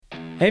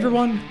Hey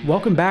everyone,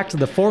 welcome back to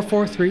the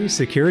 443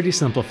 Security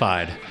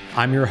Simplified.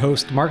 I'm your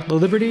host, Mark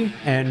LaLiberty,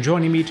 and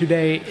joining me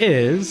today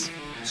is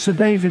Sir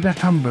David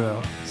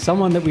Attenborough,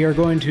 someone that we are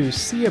going to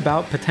see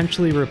about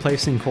potentially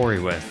replacing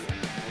Corey with.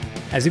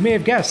 As you may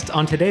have guessed,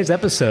 on today's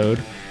episode,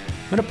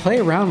 I'm going to play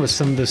around with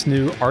some of this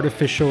new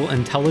artificial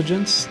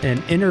intelligence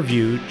and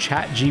interview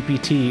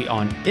ChatGPT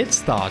on its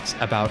thoughts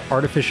about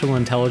artificial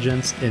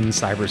intelligence in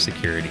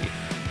cybersecurity.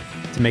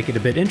 To make it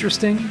a bit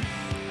interesting,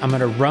 I'm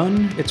going to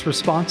run its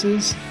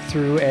responses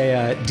through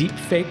a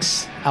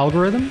deepfakes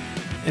algorithm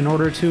in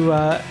order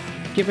to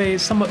give a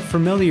somewhat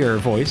familiar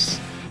voice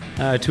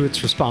to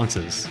its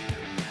responses.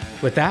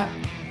 With that,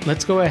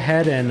 let's go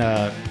ahead and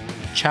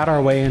chat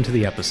our way into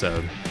the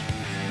episode.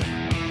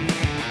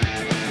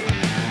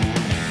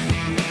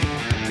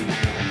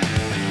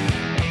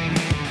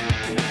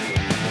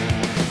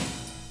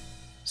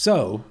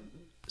 So,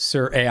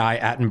 Sir AI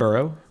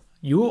Attenborough,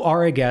 you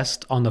are a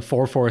guest on the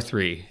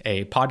 443,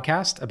 a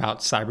podcast about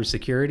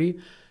cybersecurity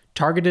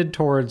targeted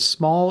towards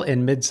small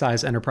and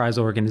mid-sized enterprise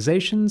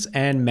organizations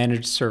and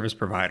managed service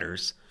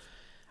providers.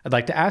 I'd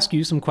like to ask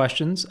you some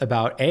questions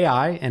about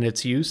AI and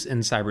its use in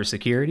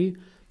cybersecurity.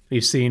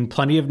 We've seen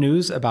plenty of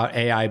news about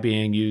AI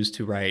being used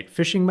to write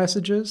phishing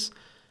messages,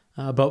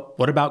 but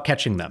what about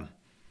catching them?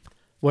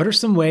 What are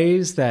some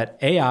ways that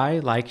AI,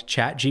 like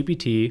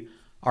ChatGPT,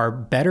 are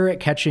better at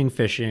catching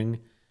phishing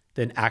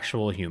than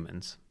actual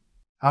humans?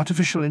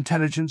 artificial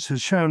intelligence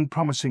has shown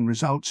promising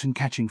results in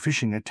catching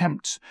phishing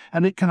attempts,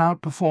 and it can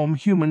outperform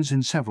humans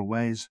in several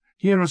ways.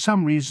 Here are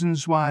some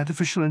reasons why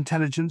artificial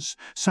intelligence,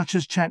 such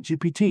as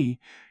ChatGPT,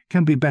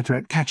 can be better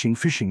at catching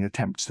phishing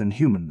attempts than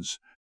humans.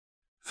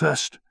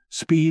 First,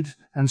 speed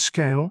and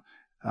scale.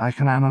 AI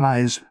can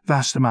analyze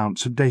vast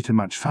amounts of data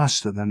much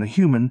faster than a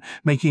human,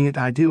 making it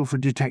ideal for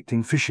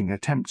detecting phishing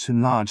attempts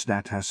in large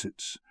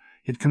datasets.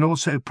 It can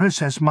also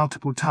process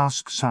multiple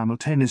tasks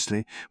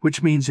simultaneously,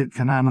 which means it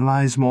can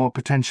analyze more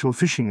potential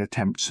phishing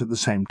attempts at the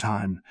same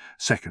time.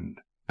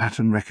 Second,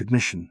 pattern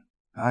recognition.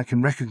 AI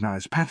can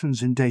recognize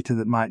patterns in data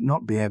that might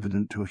not be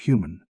evident to a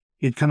human.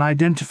 It can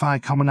identify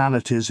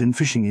commonalities in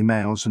phishing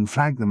emails and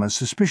flag them as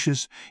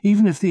suspicious,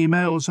 even if the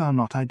emails are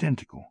not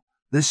identical.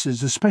 This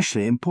is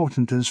especially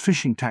important as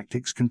phishing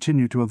tactics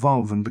continue to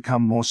evolve and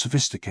become more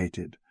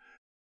sophisticated.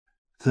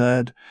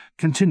 Third,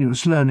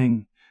 continuous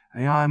learning.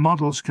 AI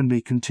models can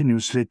be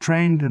continuously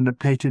trained and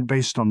updated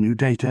based on new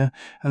data,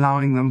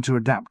 allowing them to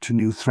adapt to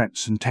new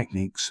threats and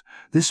techniques.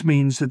 This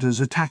means that as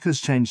attackers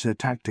change their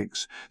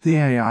tactics, the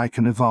AI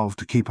can evolve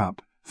to keep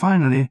up.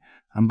 Finally,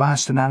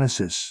 unbiased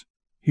analysis.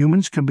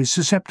 Humans can be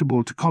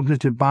susceptible to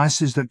cognitive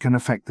biases that can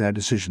affect their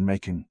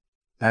decision-making.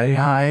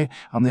 AI,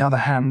 on the other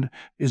hand,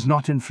 is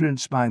not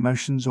influenced by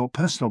emotions or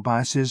personal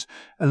biases,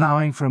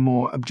 allowing for a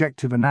more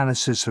objective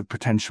analysis of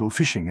potential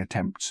phishing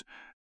attempts.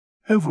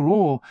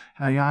 Overall,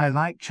 AI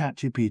like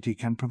ChatGPT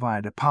can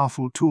provide a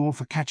powerful tool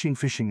for catching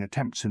phishing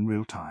attempts in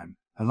real time,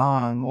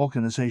 allowing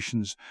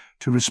organizations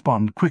to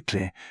respond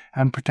quickly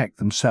and protect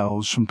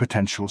themselves from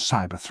potential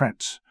cyber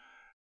threats.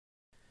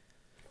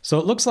 So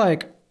it looks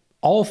like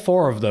all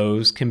four of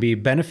those can be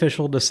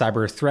beneficial to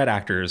cyber threat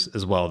actors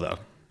as well, though.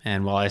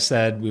 And while I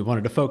said we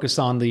wanted to focus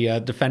on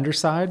the defender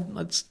side,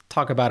 let's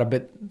talk about a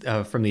bit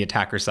from the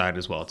attacker side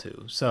as well,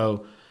 too.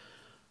 So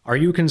are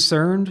you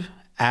concerned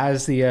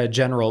as the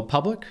general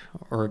public,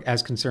 or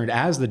as concerned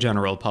as the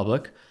general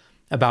public,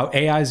 about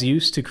AI's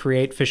use to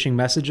create phishing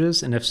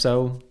messages? And if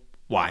so,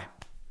 why?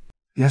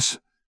 Yes,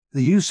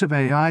 the use of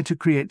AI to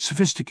create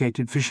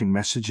sophisticated phishing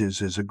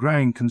messages is a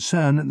growing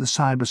concern in the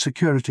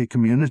cybersecurity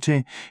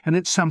community, and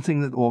it's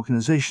something that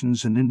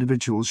organizations and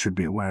individuals should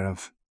be aware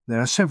of.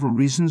 There are several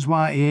reasons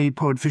why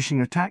AI-powered phishing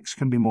attacks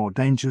can be more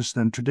dangerous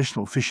than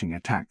traditional phishing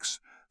attacks.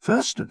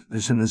 First,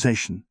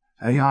 personalization.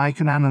 AI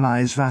can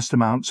analyze vast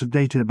amounts of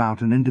data about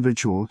an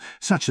individual,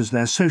 such as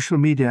their social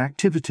media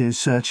activities,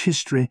 search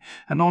history,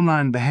 and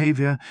online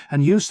behavior,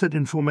 and use that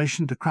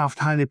information to craft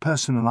highly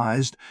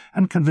personalized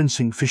and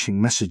convincing phishing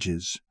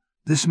messages.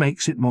 This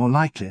makes it more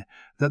likely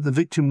that the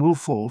victim will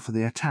fall for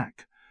the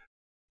attack.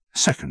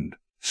 Second,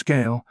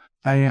 scale.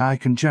 AI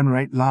can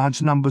generate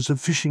large numbers of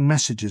phishing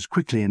messages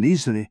quickly and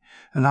easily,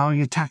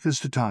 allowing attackers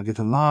to target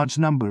a large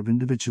number of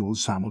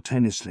individuals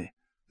simultaneously.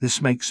 This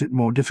makes it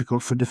more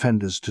difficult for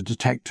defenders to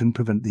detect and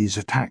prevent these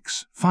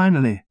attacks.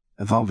 Finally,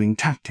 evolving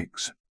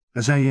tactics.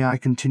 As AI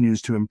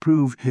continues to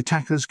improve,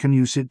 attackers can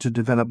use it to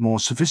develop more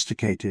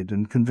sophisticated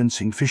and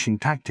convincing phishing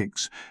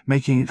tactics,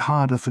 making it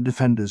harder for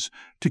defenders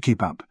to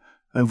keep up.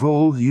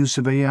 Overall, the use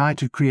of AI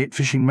to create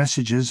phishing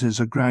messages is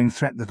a growing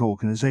threat that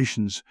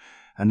organizations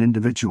and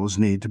individuals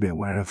need to be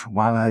aware of.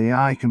 While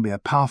AI can be a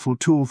powerful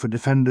tool for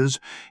defenders,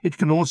 it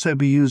can also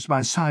be used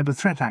by cyber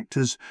threat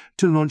actors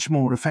to launch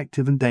more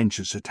effective and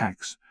dangerous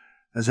attacks.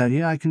 As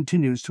AI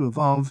continues to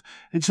evolve,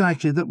 it's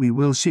likely that we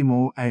will see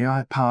more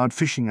AI-powered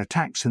phishing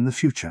attacks in the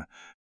future.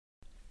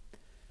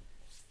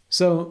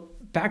 So,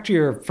 back to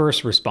your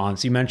first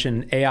response, you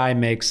mentioned AI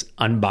makes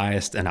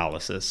unbiased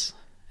analysis.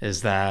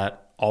 Is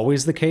that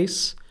always the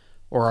case?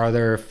 Or are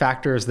there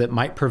factors that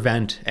might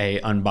prevent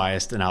an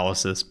unbiased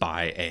analysis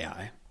by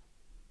AI?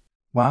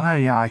 While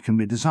AI can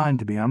be designed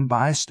to be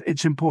unbiased,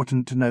 it's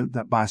important to note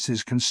that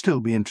biases can still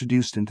be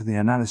introduced into the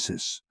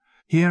analysis.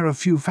 Here are a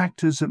few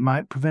factors that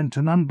might prevent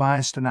an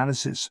unbiased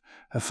analysis.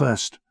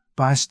 First,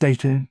 biased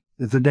data.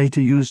 If the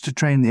data used to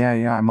train the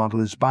AI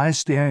model is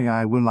biased, the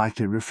AI will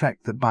likely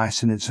reflect that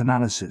bias in its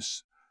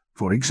analysis.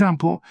 For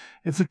example,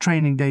 if the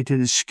training data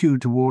is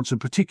skewed towards a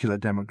particular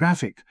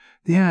demographic,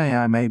 the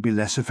AI may be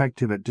less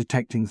effective at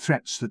detecting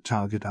threats that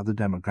target other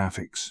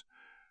demographics.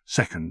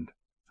 Second,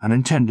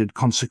 unintended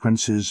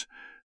consequences.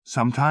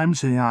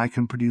 Sometimes AI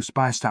can produce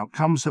biased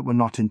outcomes that were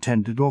not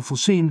intended or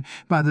foreseen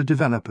by the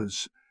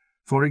developers.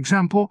 For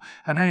example,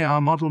 an AI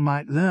model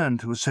might learn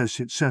to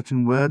associate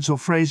certain words or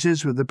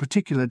phrases with a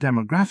particular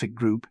demographic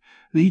group,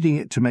 leading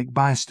it to make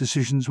biased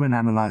decisions when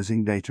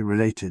analyzing data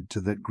related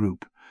to that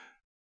group.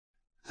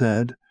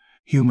 Third,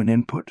 human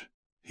input.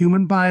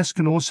 Human bias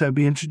can also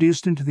be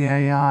introduced into the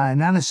AI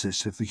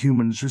analysis if the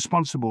humans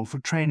responsible for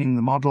training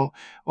the model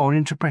or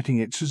interpreting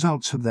its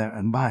results have their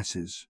own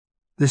biases.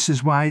 This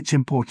is why it's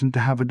important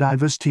to have a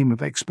diverse team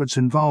of experts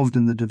involved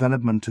in the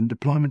development and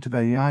deployment of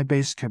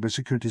AI-based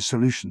cybersecurity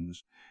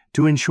solutions.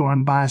 To ensure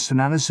unbiased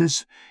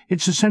analysis,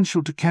 it's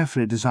essential to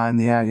carefully design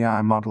the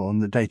AI model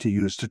and the data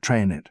used to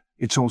train it.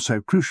 It's also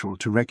crucial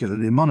to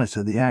regularly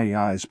monitor the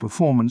AI's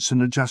performance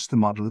and adjust the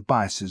model if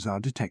biases are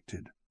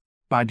detected.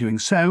 By doing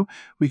so,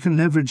 we can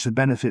leverage the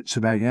benefits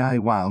of AI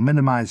while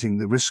minimizing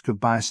the risk of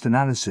biased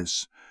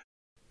analysis.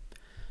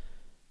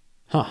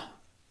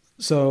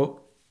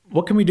 So,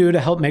 what can we do to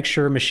help make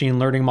sure machine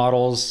learning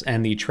models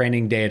and the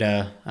training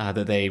data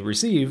that they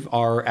receive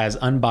are as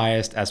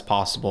unbiased as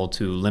possible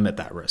to limit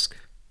that risk?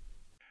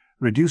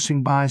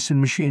 Reducing bias in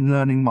machine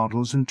learning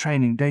models and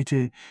training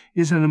data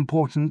is an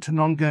important and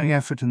ongoing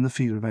effort in the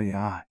field of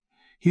AI.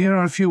 Here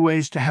are a few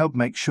ways to help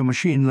make sure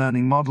machine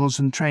learning models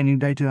and training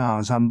data are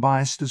as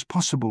unbiased as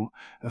possible.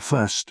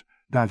 First,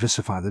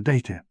 diversify the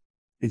data.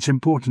 It's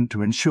important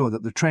to ensure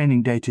that the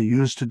training data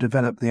used to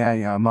develop the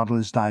AI model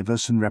is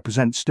diverse and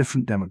represents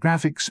different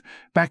demographics,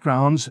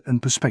 backgrounds,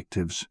 and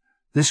perspectives.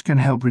 This can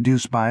help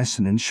reduce bias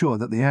and ensure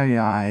that the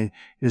AI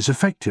is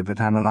effective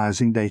at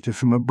analyzing data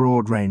from a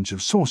broad range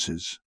of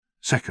sources.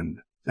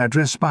 Second,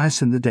 address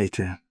bias in the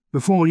data.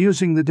 Before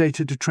using the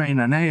data to train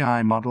an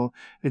AI model,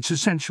 it's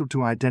essential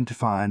to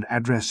identify and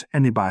address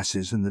any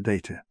biases in the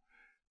data.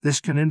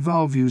 This can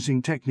involve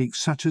using techniques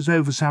such as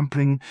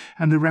oversampling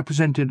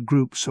underrepresented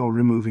groups or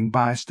removing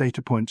biased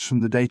data points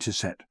from the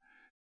dataset.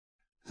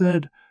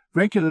 Third,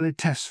 regularly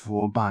test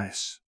for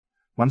bias.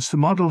 Once the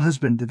model has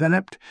been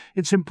developed,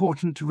 it's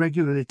important to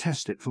regularly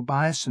test it for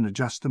bias and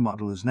adjust the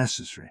model as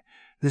necessary.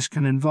 This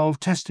can involve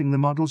testing the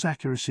model's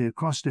accuracy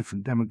across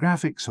different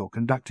demographics or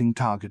conducting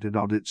targeted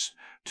audits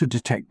to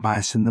detect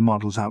bias in the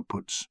model's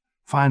outputs.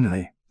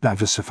 Finally,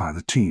 diversify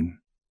the team.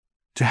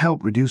 To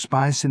help reduce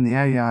bias in the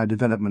AI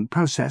development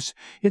process,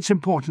 it's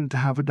important to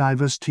have a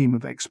diverse team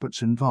of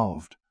experts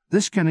involved.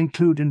 This can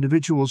include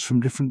individuals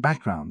from different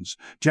backgrounds,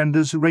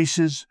 genders,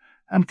 races,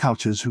 and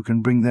cultures who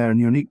can bring their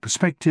unique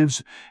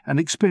perspectives and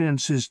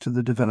experiences to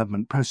the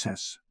development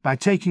process. By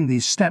taking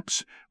these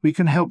steps, we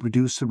can help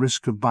reduce the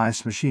risk of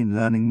biased machine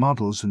learning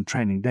models and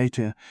training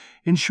data,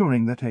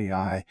 ensuring that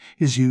AI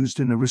is used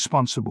in a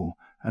responsible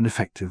and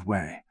effective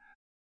way.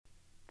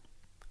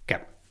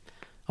 Okay,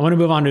 I want to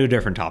move on to a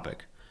different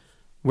topic.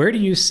 Where do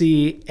you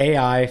see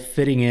AI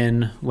fitting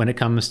in when it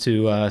comes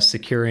to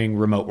securing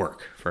remote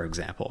work, for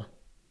example?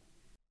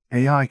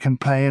 AI can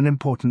play an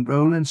important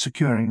role in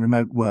securing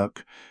remote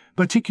work,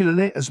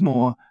 particularly as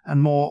more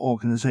and more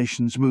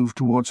organizations move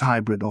towards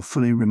hybrid or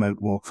fully remote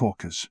work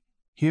focus.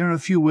 Here are a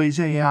few ways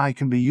AI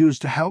can be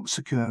used to help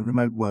secure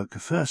remote work.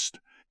 First,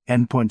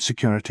 endpoint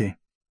security.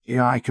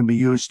 AI can be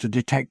used to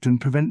detect and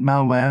prevent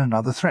malware and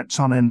other threats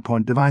on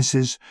endpoint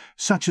devices,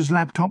 such as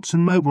laptops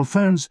and mobile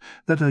phones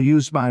that are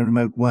used by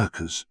remote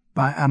workers.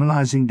 By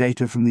analyzing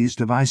data from these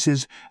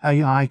devices,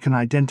 AI can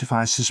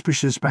identify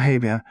suspicious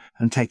behavior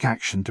and take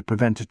action to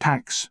prevent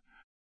attacks.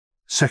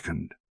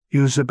 Second,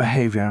 user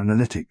behavior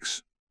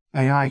analytics.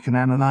 AI can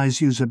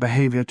analyze user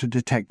behavior to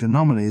detect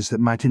anomalies that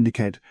might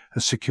indicate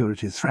a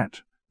security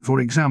threat. For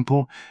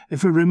example,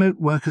 if a remote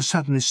worker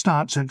suddenly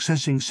starts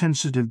accessing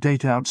sensitive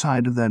data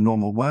outside of their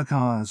normal work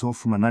hours or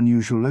from an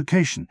unusual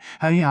location,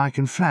 AI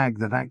can flag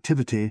that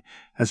activity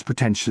as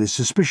potentially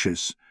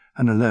suspicious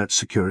and alert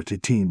security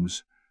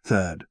teams.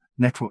 Third,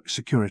 network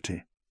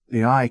security.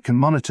 AI can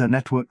monitor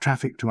network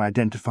traffic to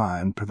identify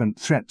and prevent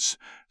threats,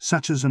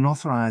 such as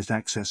unauthorized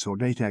access or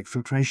data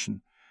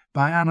exfiltration.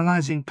 By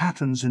analyzing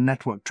patterns in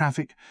network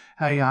traffic,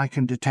 AI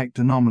can detect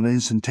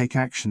anomalies and take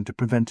action to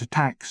prevent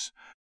attacks.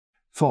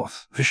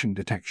 Fourth, phishing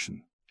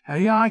detection.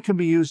 AI can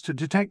be used to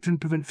detect and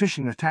prevent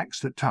phishing attacks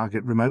that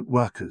target remote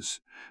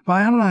workers.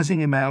 By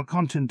analyzing email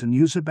content and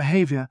user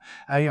behavior,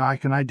 AI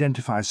can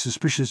identify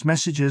suspicious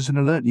messages and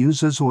alert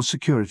users or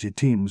security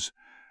teams.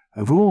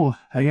 Overall,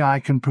 AI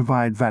can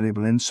provide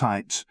valuable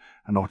insights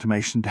and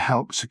automation to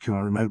help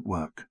secure remote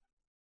work.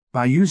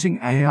 By using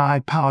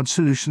AI-powered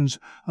solutions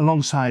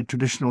alongside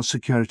traditional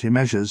security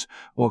measures,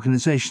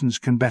 organizations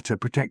can better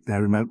protect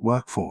their remote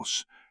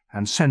workforce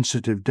and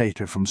sensitive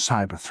data from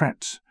cyber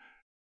threats.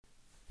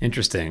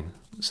 Interesting.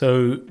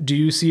 So, do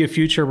you see a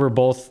future where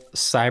both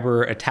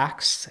cyber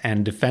attacks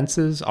and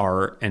defenses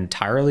are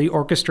entirely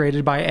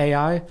orchestrated by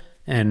AI?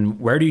 And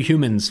where do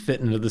humans fit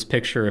into this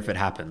picture if it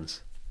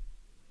happens?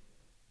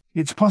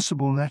 It's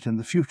possible that in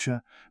the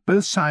future,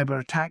 both cyber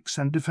attacks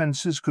and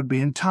defenses could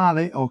be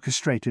entirely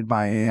orchestrated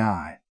by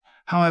AI.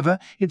 However,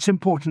 it's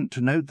important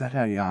to note that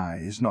AI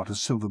is not a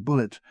silver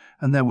bullet,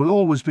 and there will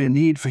always be a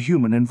need for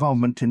human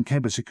involvement in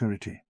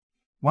cybersecurity.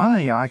 While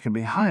AI can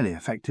be highly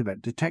effective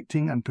at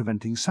detecting and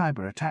preventing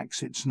cyber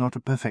attacks, it's not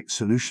a perfect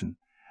solution.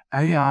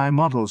 AI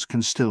models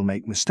can still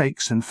make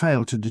mistakes and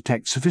fail to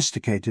detect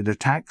sophisticated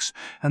attacks,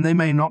 and they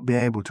may not be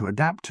able to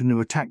adapt to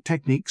new attack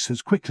techniques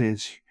as quickly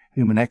as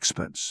human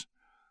experts.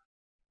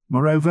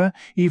 Moreover,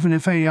 even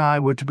if AI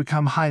were to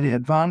become highly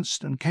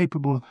advanced and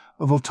capable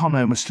of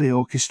autonomously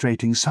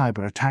orchestrating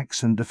cyber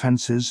attacks and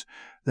defenses,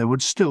 there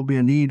would still be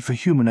a need for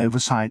human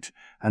oversight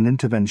and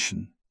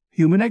intervention.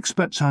 Human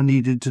experts are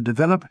needed to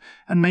develop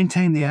and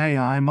maintain the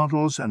AI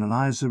models,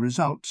 analyze the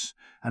results,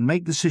 and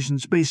make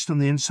decisions based on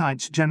the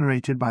insights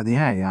generated by the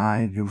AI.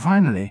 And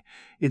finally,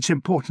 it's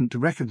important to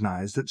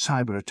recognize that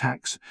cyber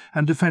attacks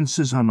and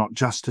defenses are not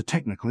just a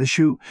technical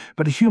issue,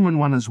 but a human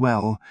one as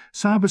well.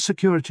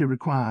 Cybersecurity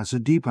requires a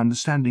deep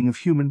understanding of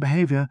human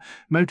behavior,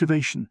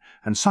 motivation,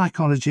 and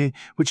psychology,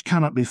 which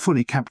cannot be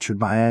fully captured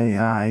by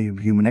AI.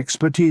 Human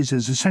expertise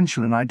is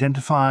essential in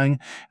identifying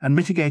and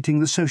mitigating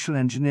the social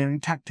engineering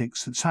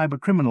tactics that cyber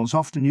criminals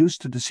often use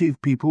to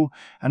deceive people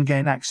and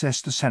gain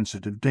access to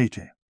sensitive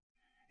data.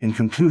 In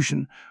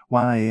conclusion,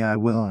 while AI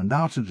will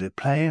undoubtedly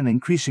play an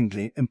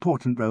increasingly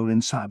important role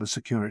in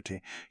cybersecurity,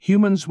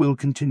 humans will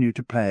continue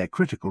to play a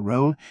critical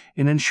role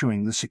in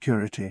ensuring the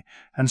security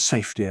and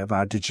safety of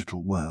our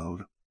digital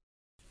world.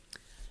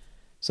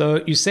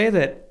 So you say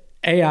that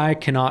AI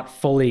cannot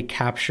fully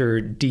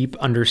capture deep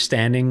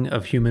understanding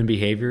of human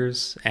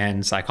behaviors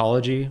and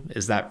psychology.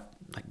 Is that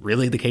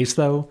really the case,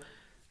 though?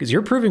 Because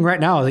you're proving right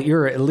now that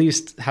you're at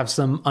least have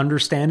some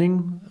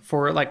understanding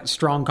for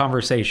strong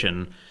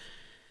conversation.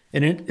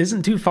 And it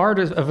isn't too far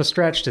of a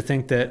stretch to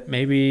think that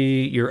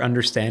maybe your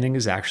understanding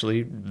is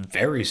actually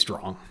very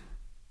strong.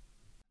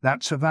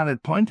 That's a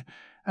valid point,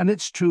 and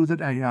it's true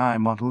that AI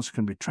models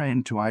can be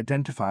trained to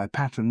identify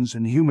patterns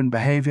in human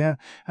behavior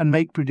and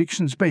make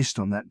predictions based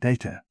on that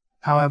data.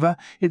 However,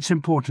 it's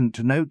important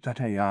to note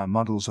that AI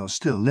models are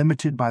still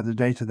limited by the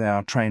data they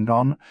are trained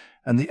on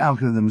and the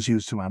algorithms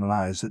used to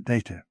analyze that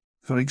data.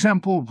 For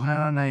example,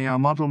 while an AI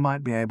model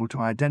might be able to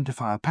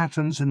identify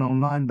patterns in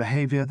online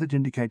behavior that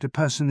indicate a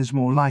person is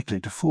more likely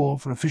to fall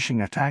for a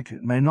phishing attack,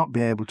 it may not be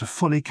able to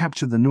fully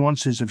capture the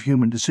nuances of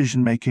human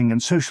decision-making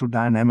and social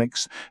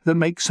dynamics that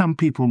make some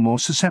people more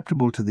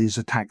susceptible to these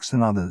attacks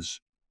than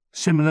others.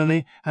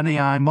 Similarly, an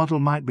AI model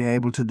might be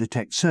able to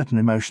detect certain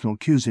emotional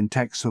cues in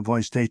text or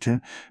voice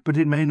data, but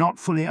it may not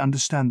fully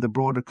understand the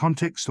broader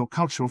context or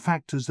cultural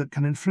factors that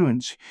can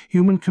influence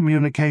human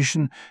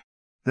communication.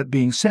 That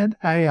being said,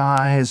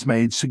 AI has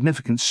made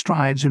significant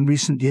strides in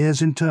recent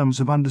years in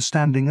terms of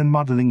understanding and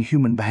modeling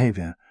human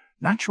behavior.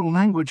 Natural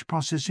language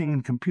processing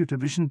and computer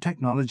vision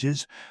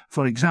technologies,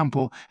 for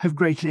example, have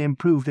greatly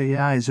improved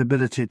AI's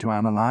ability to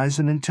analyze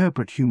and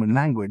interpret human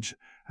language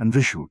and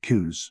visual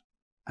cues.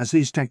 As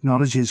these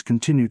technologies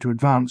continue to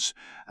advance,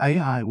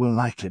 AI will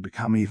likely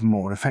become even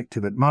more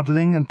effective at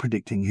modeling and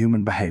predicting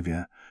human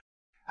behavior.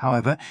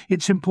 However,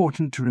 it's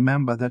important to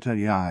remember that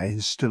AI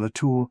is still a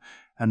tool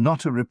and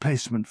not a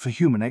replacement for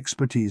human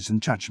expertise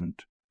and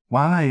judgment.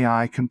 While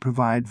AI can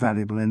provide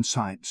valuable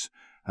insights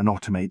and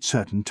automate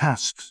certain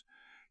tasks,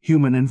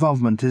 human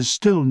involvement is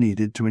still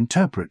needed to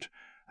interpret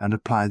and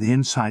apply the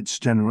insights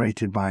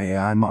generated by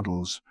AI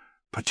models,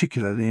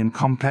 particularly in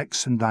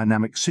complex and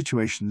dynamic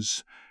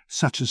situations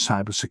such as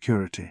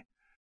cybersecurity.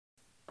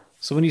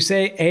 So when you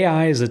say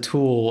AI is a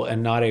tool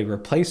and not a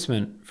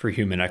replacement for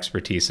human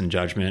expertise and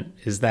judgment,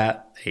 is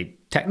that a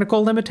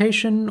technical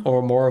limitation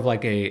or more of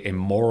a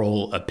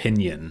moral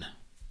opinion?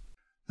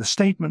 The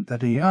statement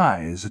that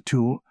AI is a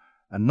tool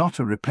and not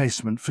a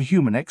replacement for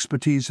human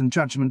expertise and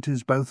judgment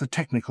is both a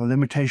technical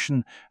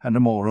limitation and a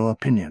moral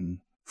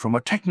opinion. From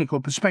a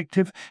technical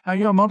perspective,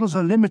 AI models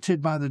are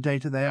limited by the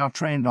data they are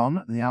trained on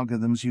and the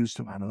algorithms used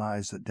to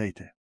analyze that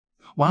data.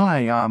 While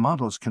AI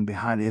models can be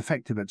highly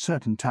effective at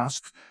certain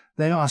tasks,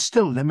 they are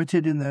still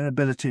limited in their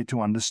ability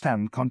to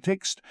understand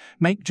context,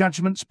 make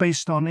judgments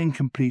based on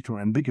incomplete or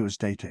ambiguous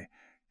data,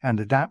 and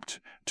adapt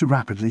to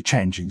rapidly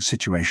changing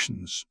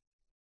situations.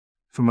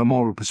 From a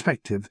moral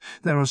perspective,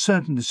 there are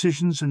certain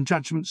decisions and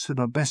judgments that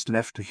are best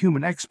left to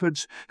human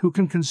experts who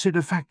can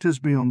consider factors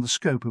beyond the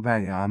scope of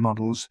AI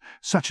models,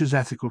 such as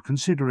ethical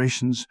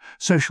considerations,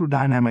 social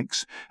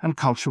dynamics, and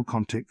cultural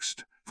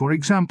context. For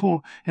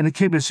example, in a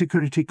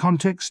cybersecurity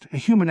context, a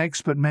human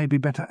expert may be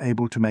better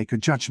able to make a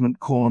judgment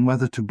call on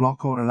whether to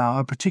block or allow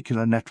a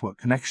particular network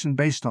connection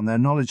based on their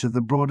knowledge of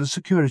the broader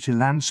security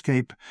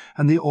landscape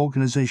and the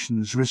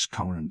organization's risk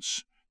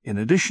tolerance. In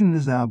addition,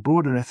 there are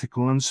broader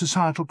ethical and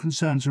societal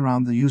concerns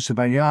around the use of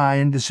AI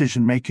in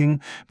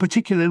decision-making,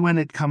 particularly when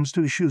it comes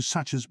to issues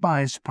such as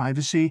bias,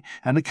 privacy,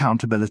 and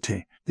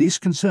accountability. These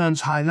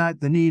concerns highlight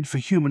the need for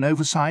human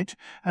oversight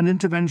and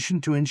intervention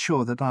to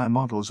ensure that AI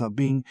models are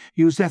being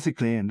used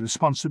ethically and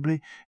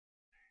responsibly.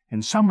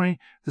 In summary,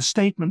 the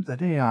statement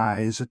that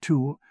AI is a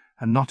tool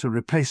and not a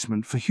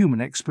replacement for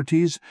human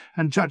expertise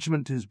and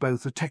judgment is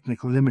both a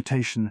technical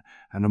limitation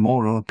and a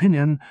moral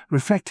opinion,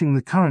 reflecting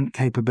the current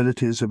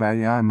capabilities of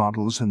AI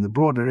models and the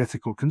broader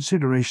ethical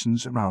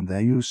considerations around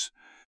their use.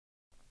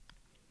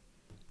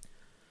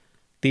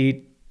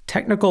 The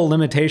technical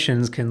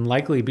limitations can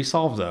likely be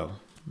solved, though.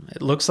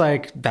 It looks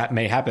like that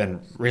may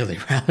happen really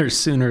rather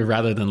sooner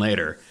rather than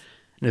later.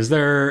 Is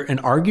there an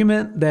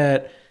argument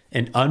that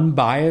an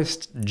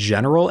unbiased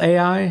general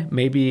AI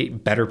may be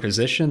better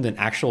positioned than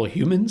actual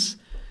humans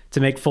to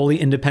make fully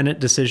independent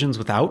decisions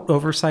without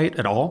oversight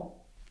at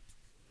all?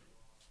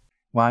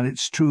 While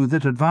it's true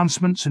that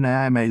advancements in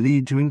AI may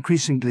lead to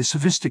increasingly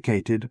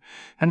sophisticated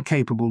and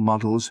capable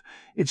models,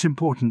 it's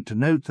important to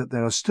note that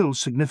there are still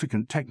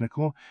significant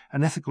technical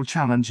and ethical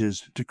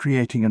challenges to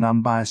creating an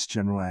unbiased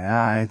general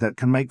AI that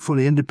can make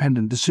fully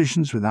independent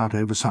decisions without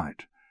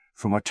oversight.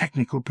 From a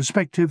technical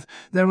perspective,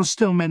 there are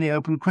still many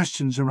open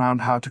questions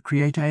around how to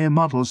create AI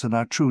models that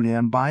are truly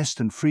unbiased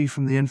and free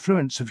from the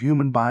influence of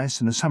human bias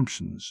and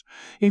assumptions.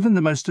 Even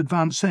the most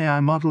advanced AI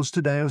models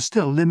today are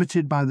still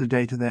limited by the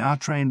data they are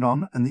trained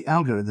on and the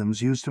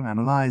algorithms used to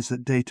analyze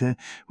that data,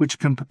 which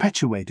can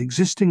perpetuate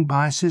existing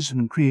biases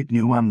and create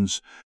new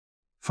ones.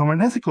 From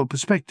an ethical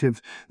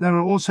perspective, there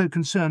are also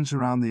concerns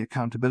around the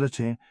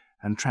accountability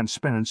and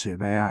transparency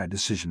of AI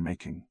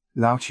decision-making.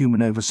 Without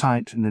human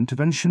oversight and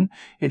intervention,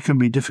 it can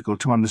be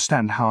difficult to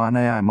understand how an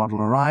AI model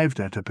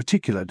arrived at a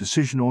particular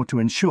decision or to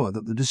ensure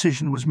that the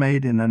decision was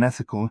made in an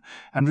ethical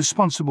and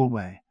responsible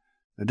way.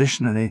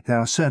 Additionally, there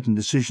are certain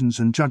decisions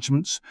and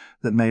judgments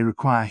that may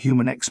require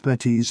human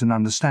expertise and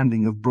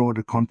understanding of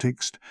broader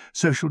context,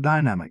 social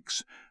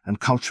dynamics,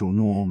 and cultural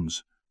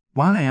norms.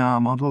 While AI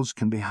models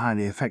can be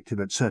highly effective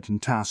at certain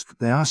tasks,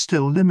 they are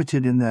still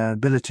limited in their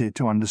ability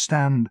to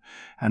understand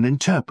and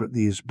interpret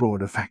these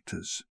broader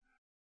factors.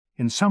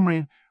 In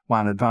summary,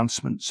 while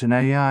advancements in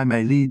AI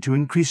may lead to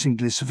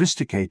increasingly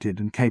sophisticated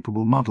and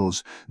capable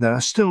models, there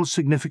are still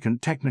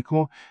significant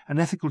technical and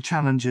ethical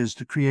challenges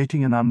to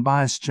creating an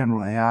unbiased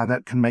general AI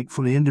that can make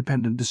fully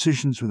independent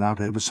decisions without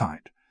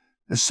oversight.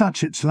 As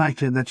such, it's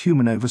likely that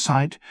human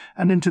oversight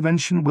and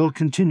intervention will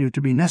continue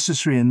to be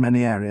necessary in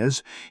many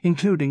areas,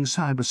 including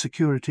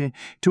cybersecurity,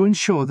 to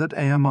ensure that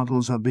AI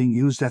models are being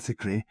used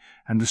ethically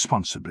and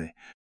responsibly.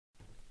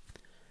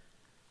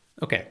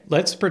 Okay,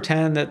 let's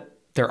pretend that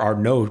there are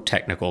no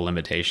technical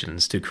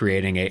limitations to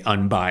creating an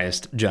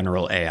unbiased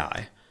general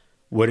AI.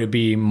 Would it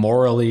be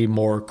morally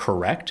more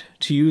correct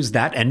to use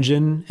that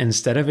engine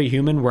instead of a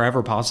human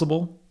wherever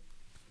possible?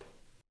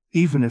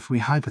 Even if we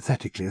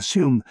hypothetically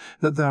assume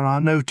that there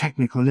are no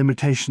technical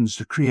limitations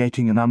to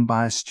creating an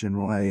unbiased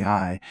general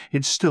AI,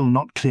 it's still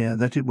not clear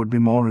that it would be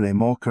morally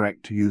more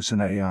correct to use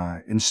an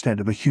AI instead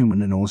of a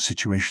human in all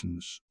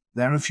situations.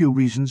 There are a few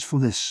reasons for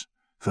this.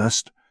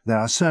 First, there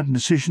are certain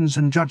decisions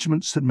and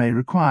judgments that may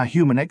require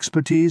human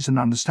expertise and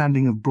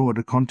understanding of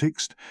broader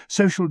context,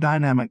 social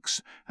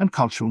dynamics, and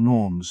cultural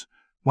norms.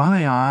 While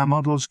AI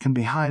models can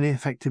be highly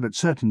effective at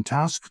certain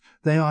tasks,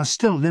 they are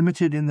still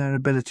limited in their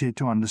ability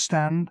to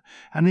understand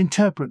and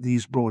interpret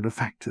these broader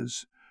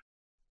factors.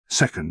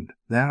 Second,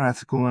 there are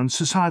ethical and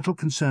societal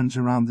concerns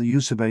around the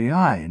use of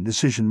AI in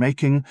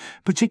decision-making,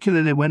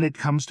 particularly when it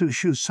comes to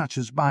issues such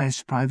as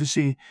bias,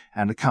 privacy,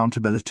 and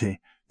accountability.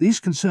 These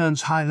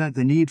concerns highlight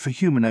the need for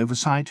human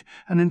oversight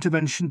and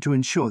intervention to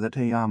ensure that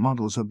AI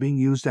models are being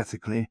used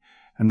ethically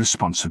and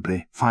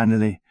responsibly.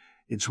 Finally,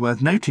 it's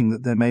worth noting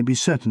that there may be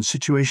certain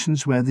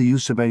situations where the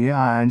use of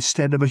AI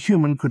instead of a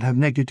human could have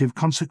negative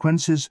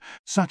consequences,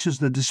 such as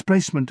the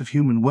displacement of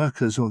human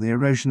workers or the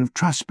erosion of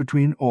trust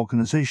between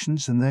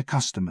organizations and their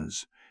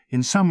customers.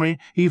 In summary,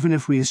 even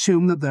if we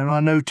assume that there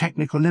are no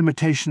technical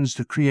limitations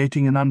to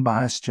creating an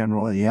unbiased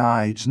general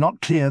AI, it's not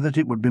clear that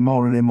it would be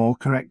morally more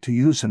correct to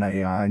use an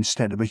AI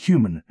instead of a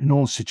human in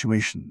all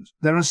situations.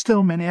 There are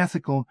still many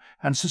ethical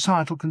and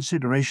societal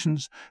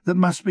considerations that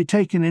must be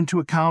taken into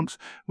account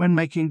when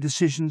making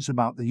decisions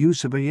about the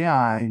use of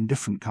AI in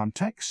different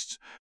contexts.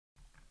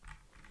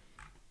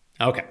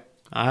 Okay,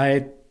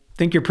 I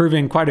think you're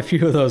proving quite a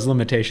few of those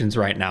limitations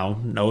right now,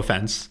 no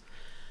offense.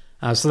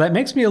 So that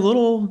makes me a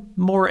little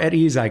more at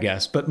ease, I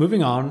guess. But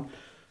moving on,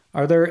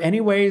 are there any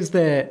ways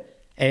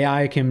that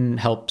AI can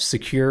help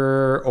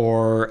secure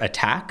or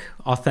attack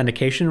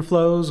authentication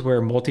flows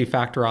where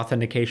multi-factor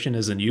authentication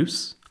is in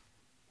use?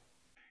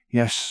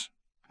 Yes,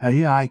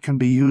 AI can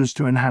be used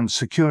to enhance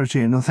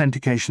security in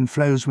authentication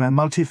flows where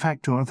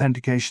multi-factor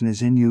authentication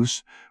is in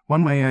use.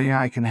 One way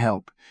AI can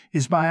help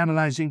is by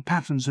analyzing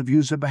patterns of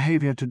user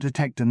behavior to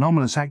detect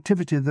anomalous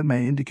activity that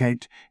may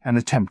indicate an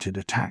attempted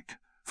attack.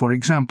 For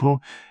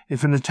example,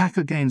 if an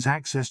attacker gains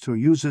access to a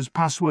user's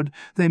password,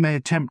 they may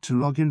attempt to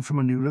log in from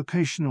a new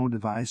location or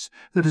device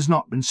that has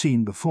not been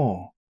seen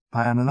before.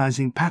 By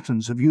analyzing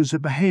patterns of user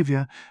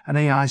behavior, an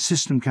AI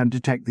system can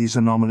detect these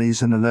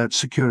anomalies and alert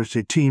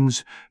security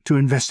teams to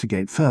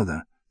investigate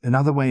further.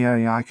 Another way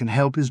AI can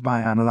help is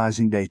by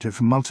analyzing data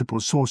from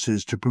multiple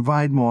sources to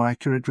provide more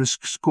accurate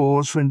risk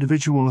scores for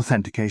individual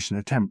authentication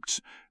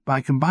attempts. By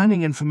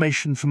combining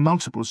information from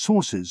multiple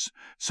sources,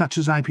 such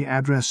as IP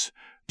address,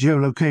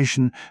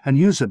 geolocation, and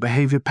user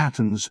behavior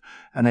patterns,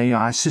 an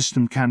AI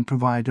system can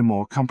provide a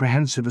more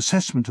comprehensive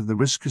assessment of the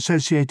risk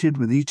associated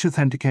with each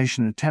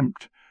authentication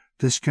attempt.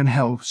 This can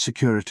help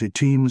security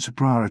teams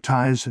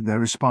prioritize their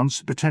response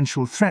to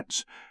potential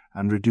threats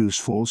and reduce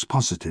false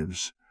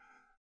positives.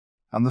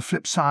 On the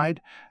flip side,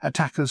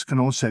 attackers can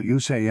also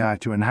use AI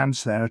to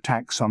enhance their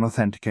attacks on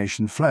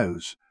authentication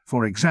flows.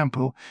 For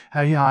example,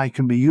 AI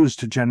can be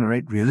used to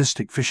generate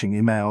realistic phishing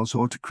emails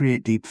or to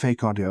create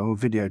deepfake audio or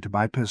video to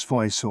bypass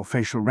voice or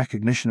facial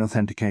recognition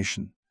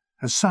authentication.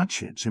 As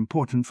such, it's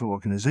important for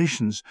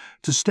organizations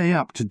to stay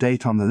up to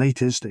date on the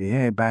latest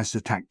AI-based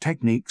attack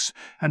techniques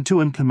and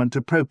to implement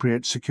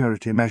appropriate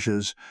security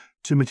measures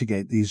to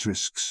mitigate these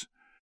risks.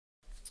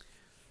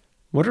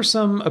 What are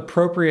some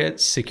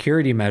appropriate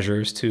security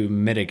measures to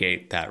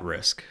mitigate that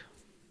risk?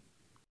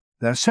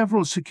 There are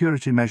several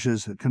security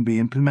measures that can be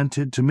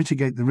implemented to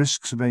mitigate the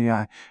risks of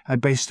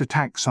AI-based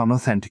attacks on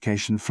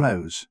authentication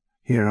flows.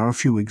 Here are a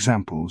few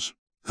examples.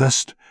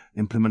 First,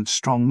 implement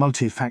strong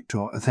multi-factor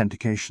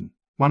authentication.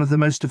 One of the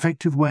most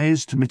effective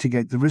ways to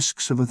mitigate the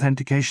risks of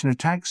authentication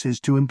attacks is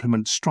to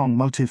implement strong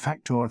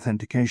multi-factor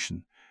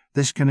authentication.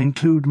 This can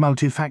include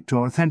multi-factor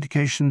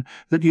authentication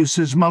that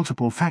uses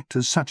multiple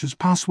factors such as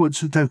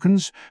passwords,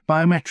 tokens,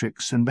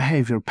 biometrics, and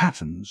behavioral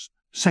patterns.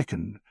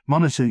 Second,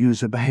 monitor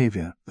user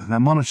behavior. By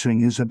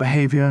monitoring user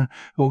behavior,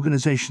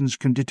 organizations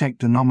can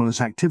detect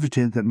anomalous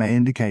activity that may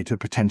indicate a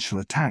potential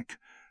attack.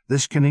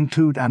 This can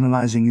include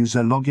analyzing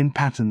user login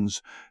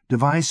patterns,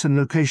 device and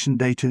location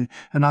data,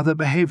 and other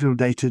behavioral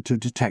data to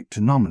detect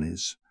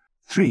anomalies.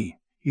 3.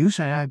 Use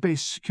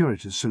AI-based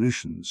security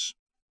solutions.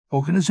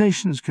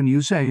 Organizations can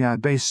use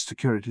AI-based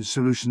security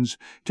solutions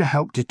to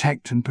help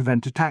detect and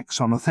prevent attacks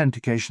on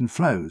authentication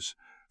flows.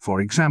 For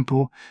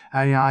example,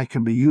 AI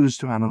can be used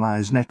to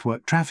analyze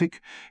network traffic,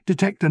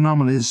 detect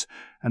anomalies,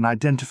 and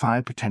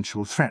identify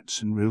potential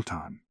threats in real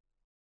time.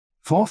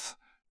 Fourth,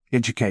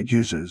 educate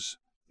users.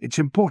 It's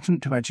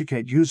important to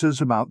educate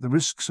users about the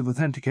risks of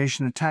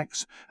authentication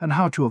attacks and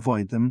how to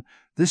avoid them.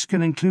 This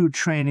can include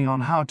training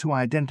on how to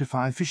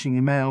identify phishing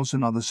emails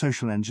and other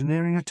social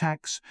engineering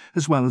attacks,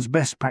 as well as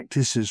best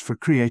practices for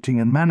creating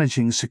and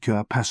managing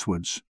secure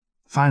passwords.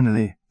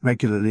 Finally,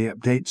 regularly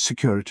update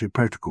security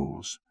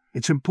protocols.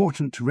 It's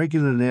important to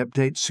regularly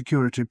update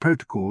security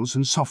protocols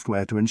and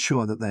software to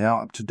ensure that they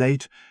are up to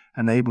date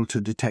and able to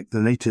detect the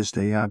latest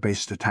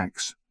AI-based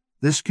attacks.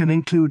 This can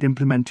include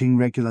implementing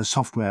regular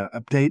software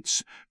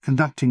updates,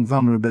 conducting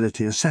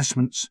vulnerability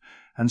assessments,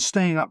 and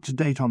staying up to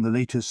date on the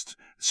latest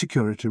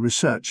security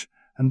research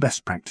and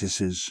best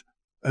practices.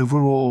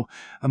 Overall,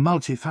 a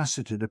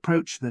multifaceted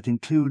approach that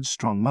includes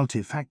strong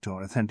multi-factor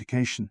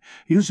authentication,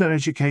 user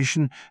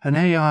education, and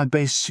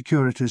AI-based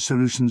security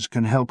solutions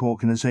can help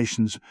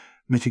organizations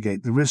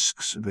mitigate the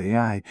risks of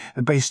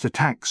AI-based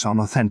attacks on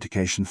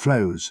authentication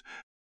flows.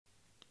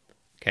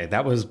 Okay,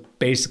 that was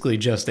basically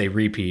just a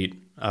repeat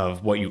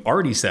of what you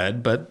already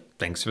said, but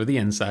thanks for the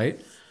insight.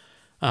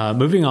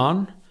 Moving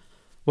on,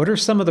 what are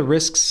some of the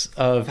risks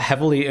of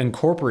heavily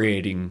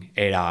incorporating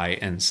AI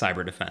in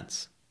cyber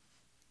defense?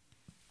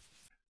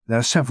 There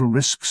are several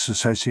risks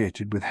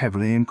associated with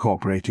heavily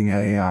incorporating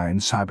AI in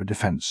cyber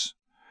defense.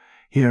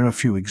 Here are a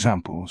few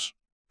examples.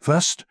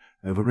 First,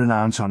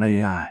 over-reliance on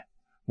AI.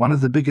 One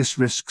of the biggest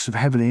risks of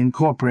heavily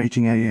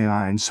incorporating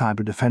AI in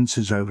cyber defense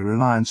is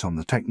over-reliance on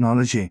the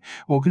technology.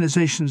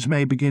 Organizations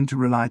may begin to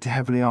rely too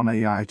heavily on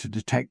AI to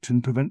detect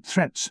and prevent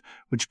threats,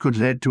 which could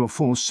lead to a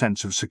false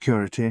sense of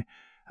security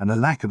and a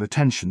lack of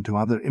attention to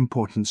other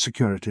important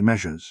security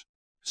measures.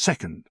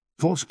 Second,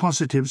 false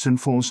positives and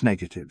false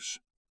negatives.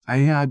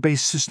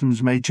 AI-based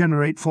systems may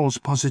generate false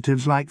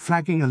positives like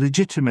flagging a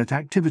legitimate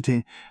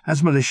activity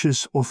as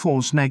malicious or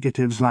false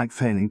negatives like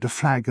failing to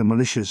flag a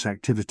malicious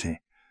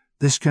activity.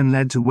 This can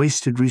lead to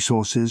wasted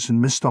resources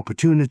and missed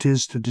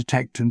opportunities to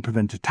detect and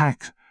prevent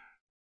attacks.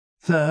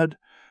 Third,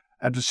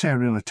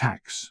 adversarial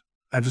attacks.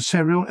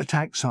 Adversarial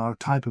attacks are a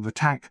type of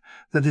attack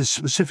that is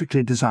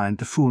specifically designed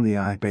to fool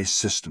AI-based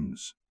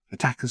systems.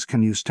 Attackers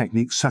can use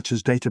techniques such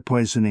as data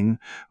poisoning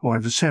or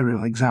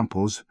adversarial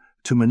examples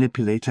to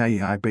manipulate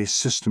AI-based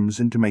systems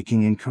into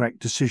making incorrect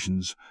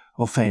decisions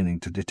or failing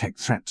to detect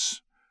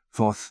threats.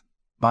 Fourth,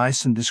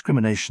 bias and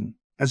discrimination.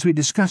 As we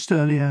discussed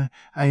earlier,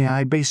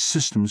 AI-based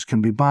systems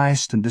can be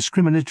biased and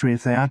discriminatory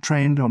if they are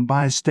trained on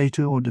biased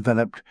data or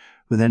developed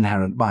with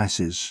inherent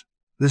biases.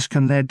 This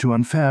can lead to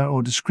unfair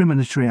or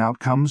discriminatory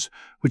outcomes,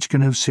 which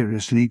can have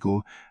serious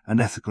legal and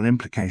ethical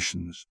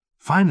implications.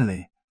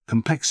 Finally,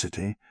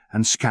 complexity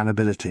and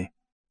scalability.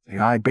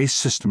 AI-based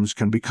systems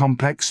can be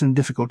complex and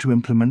difficult to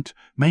implement,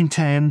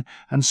 maintain,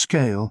 and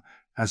scale.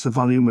 As the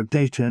volume of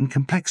data and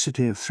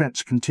complexity of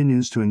threats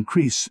continues to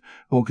increase,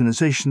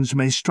 organizations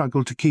may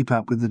struggle to keep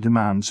up with the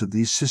demands of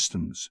these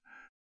systems.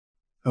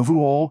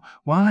 Overall,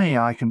 while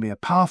AI can be a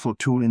powerful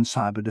tool in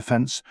cyber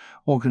defense,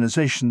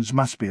 organizations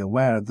must be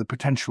aware of the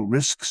potential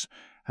risks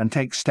and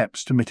take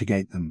steps to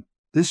mitigate them.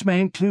 This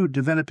may include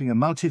developing a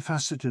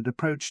multifaceted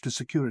approach to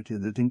security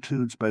that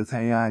includes both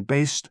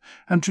AI-based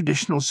and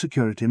traditional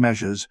security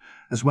measures,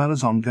 as well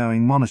as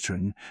ongoing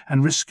monitoring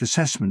and risk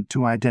assessment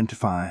to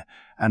identify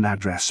and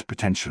address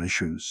potential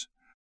issues.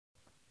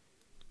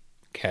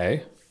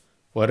 Okay.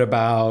 What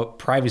about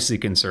privacy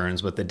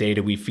concerns with the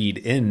data we feed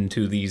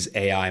into these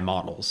AI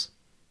models?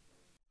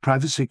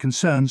 Privacy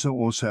concerns are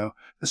also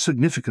a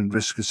significant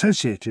risk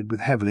associated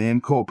with heavily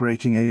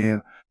incorporating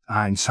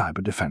AI in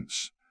cyber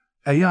defense.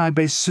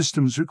 AI-based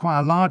systems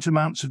require large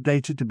amounts of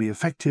data to be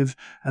effective,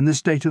 and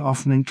this data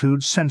often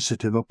includes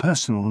sensitive or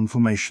personal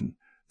information.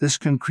 This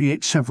can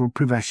create several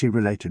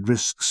privacy-related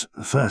risks.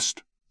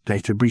 First,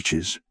 data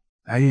breaches.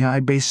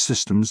 AI-based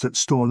systems that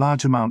store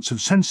large amounts of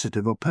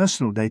sensitive or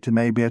personal data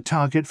may be a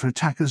target for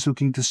attackers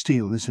looking to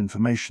steal this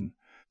information.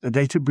 A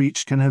data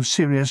breach can have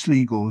serious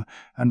legal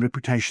and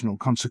reputational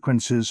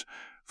consequences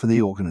for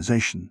the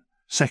organization.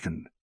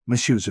 Second,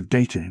 misuse of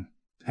data.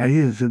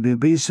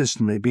 AI-based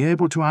system may be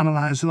able to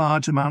analyze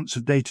large amounts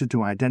of data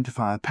to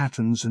identify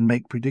patterns and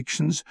make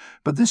predictions,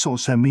 but this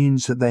also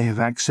means that they have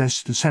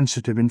access to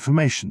sensitive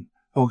information.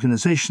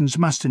 Organizations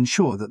must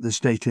ensure that this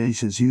data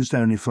is used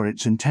only for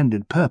its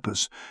intended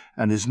purpose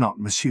and is not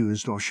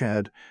misused or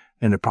shared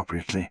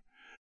inappropriately.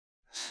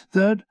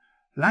 Third,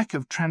 lack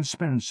of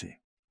transparency.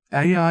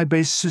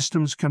 AI-based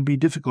systems can be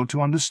difficult to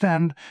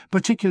understand,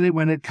 particularly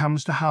when it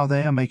comes to how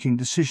they are making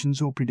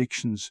decisions or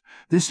predictions.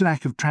 This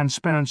lack of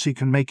transparency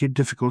can make it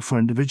difficult for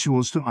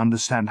individuals to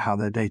understand how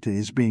their data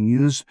is being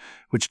used,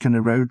 which can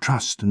erode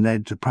trust and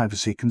lead to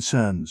privacy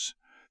concerns.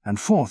 And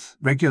fourth,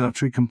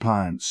 regulatory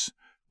compliance.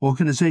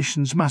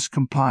 Organizations must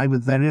comply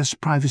with various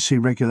privacy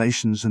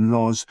regulations and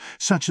laws,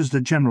 such as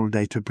the General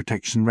Data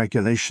Protection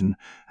Regulation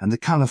and the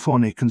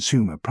California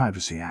Consumer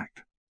Privacy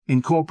Act.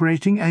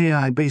 Incorporating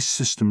AI-based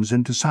systems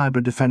into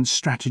cyber defense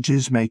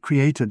strategies may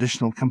create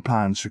additional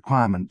compliance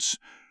requirements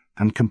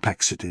and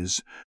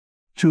complexities.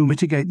 To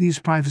mitigate these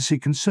privacy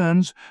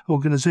concerns,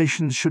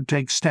 organizations should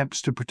take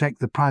steps to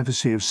protect the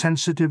privacy of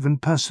sensitive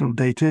and personal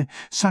data,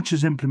 such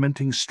as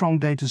implementing strong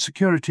data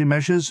security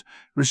measures,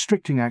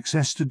 restricting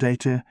access to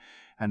data,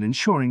 and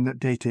ensuring that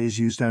data is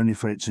used only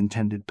for its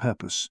intended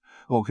purpose.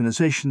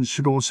 Organizations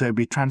should also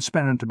be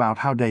transparent about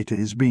how data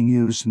is being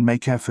used and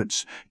make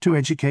efforts to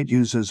educate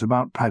users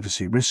about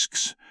privacy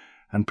risks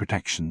and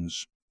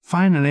protections.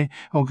 Finally,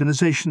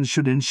 organizations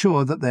should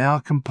ensure that they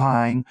are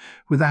complying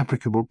with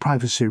applicable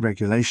privacy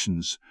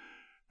regulations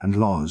and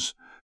laws.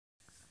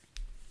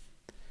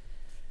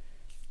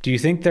 Do you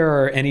think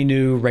there are any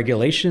new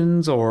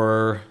regulations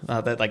or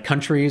that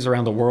countries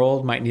around the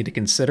world might need to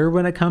consider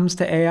when it comes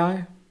to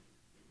AI?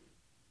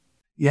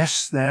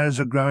 Yes, there is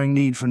a growing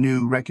need for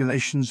new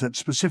regulations that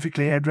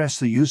specifically address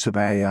the use of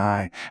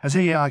AI. As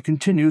AI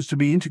continues to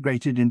be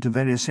integrated into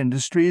various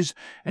industries,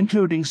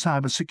 including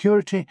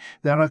cybersecurity,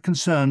 there are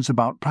concerns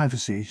about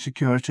privacy,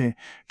 security,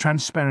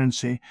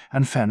 transparency,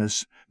 and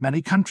fairness.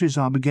 Many countries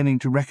are beginning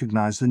to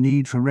recognize the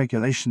need for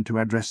regulation to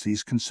address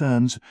these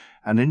concerns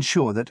and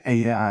ensure that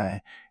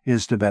AI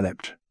is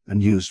developed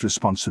and used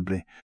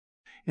responsibly.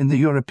 In the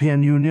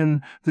European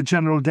Union, the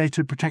General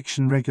Data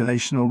Protection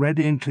Regulation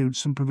already includes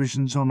some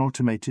provisions on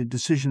automated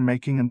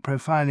decision-making and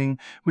profiling,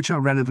 which are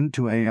relevant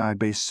to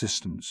AI-based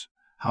systems.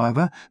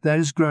 However, there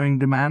is growing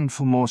demand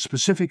for more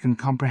specific and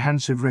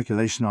comprehensive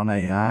regulation on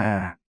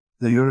AI.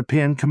 The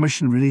European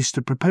Commission released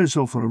a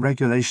proposal for a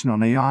regulation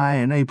on AI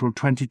in April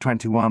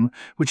 2021,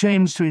 which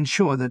aims to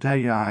ensure that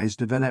AI is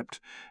developed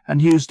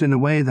and used in a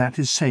way that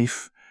is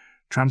safe,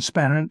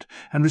 transparent,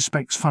 and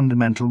respects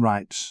fundamental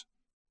rights.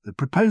 The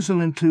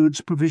proposal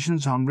includes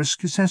provisions on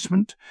risk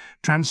assessment,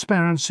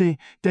 transparency,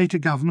 data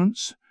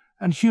governance,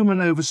 and human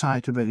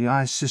oversight of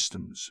AI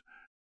systems.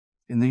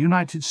 In the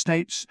United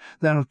States,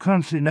 there are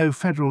currently no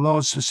federal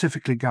laws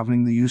specifically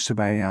governing the use of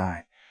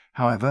AI.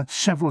 However,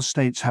 several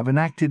states have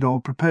enacted or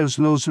proposed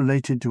laws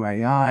related to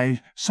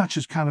AI, such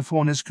as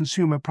California's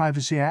Consumer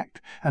Privacy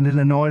Act and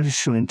Illinois'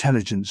 Artificial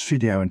Intelligence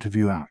Video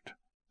Interview Act.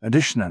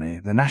 Additionally,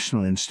 the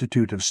National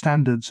Institute of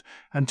Standards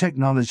and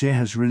Technology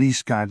has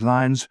released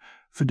guidelines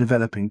for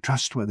developing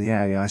trustworthy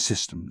AI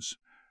systems.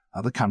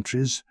 Other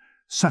countries,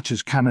 such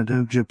as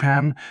Canada,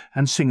 Japan,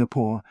 and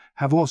Singapore,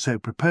 have also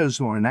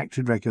proposed or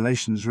enacted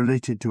regulations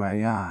related to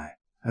AI.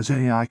 As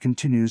AI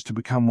continues to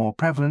become more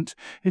prevalent,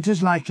 it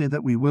is likely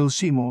that we will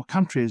see more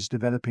countries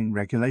developing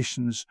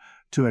regulations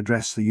to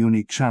address the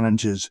unique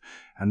challenges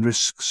and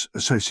risks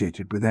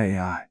associated with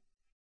AI.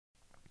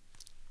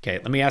 Okay,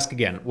 let me ask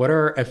again. What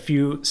are a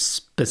few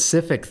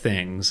specific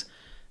things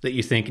that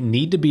you think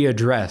need to be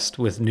addressed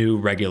with new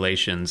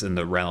regulations in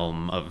the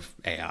realm of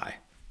AI?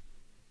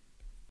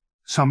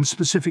 Some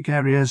specific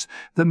areas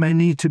that may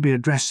need to be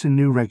addressed in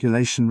new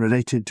regulation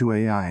related to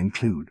AI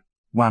include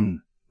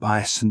 1.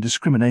 Bias and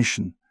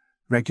discrimination.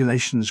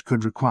 Regulations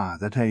could require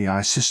that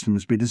AI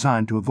systems be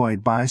designed to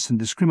avoid bias and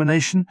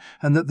discrimination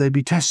and that they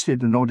be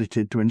tested and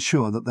audited to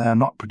ensure that they are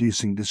not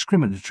producing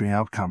discriminatory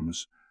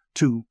outcomes.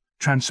 2.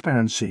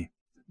 Transparency.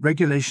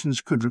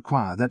 Regulations could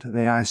require that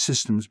AI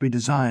systems be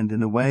designed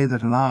in a way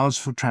that allows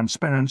for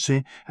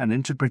transparency and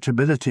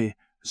interpretability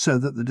so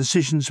that the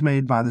decisions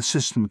made by the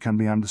system can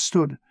be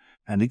understood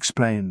and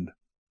explained.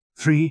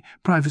 3.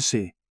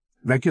 Privacy.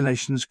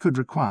 Regulations could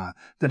require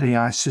that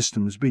AI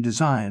systems be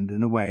designed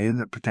in a way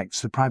that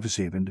protects the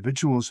privacy of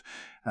individuals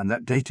and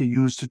that data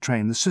used to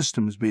train the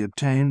systems be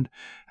obtained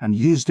and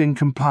used in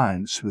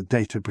compliance with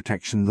data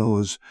protection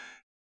laws.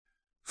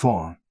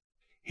 4.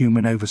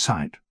 Human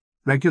oversight.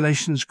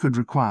 Regulations could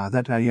require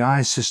that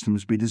AI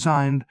systems be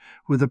designed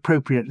with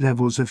appropriate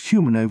levels of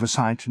human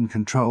oversight and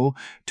control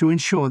to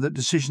ensure that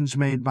decisions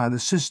made by the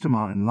system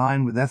are in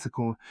line with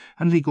ethical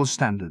and legal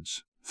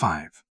standards.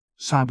 5.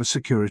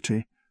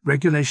 Cybersecurity.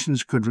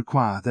 Regulations could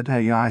require that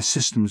AI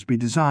systems be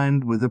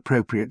designed with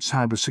appropriate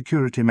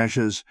cybersecurity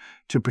measures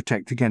to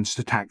protect against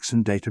attacks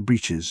and data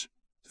breaches.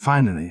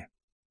 Finally,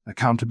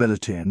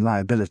 accountability and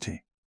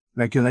liability.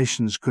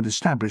 Regulations could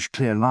establish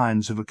clear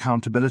lines of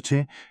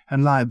accountability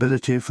and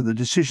liability for the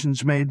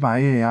decisions made by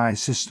AI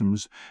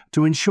systems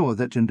to ensure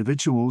that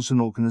individuals and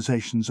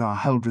organizations are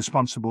held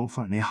responsible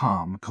for any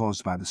harm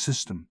caused by the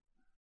system.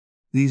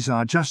 These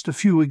are just a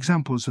few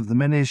examples of the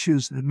many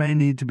issues that may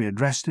need to be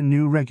addressed in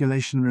new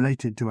regulation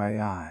related to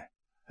AI.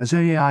 As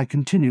AI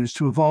continues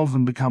to evolve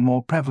and become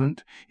more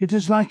prevalent, it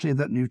is likely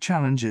that new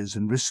challenges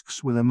and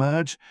risks will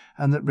emerge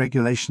and that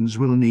regulations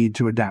will need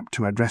to adapt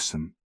to address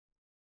them.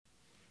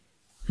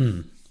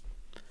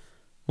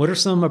 What are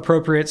some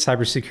appropriate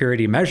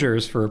cybersecurity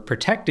measures for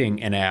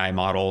protecting an AI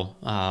model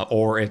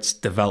or its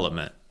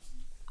development?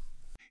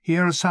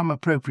 Here are some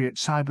appropriate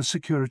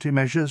cybersecurity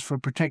measures for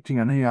protecting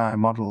an AI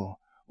model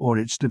or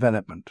its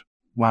development.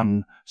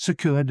 1.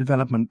 Secure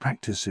development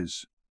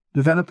practices.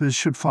 Developers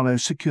should follow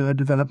secure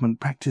development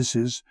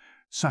practices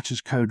such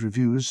as code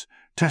reviews,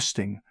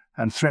 testing,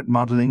 and threat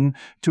modeling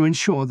to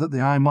ensure that the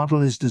AI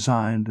model is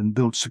designed and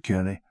built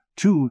securely.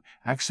 2.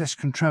 Access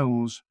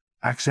controls.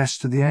 Access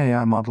to the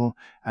AI model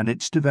and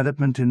its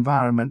development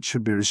environment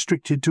should be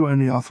restricted to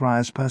only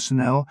authorized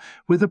personnel,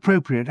 with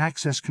appropriate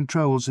access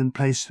controls in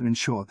place to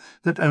ensure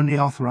that only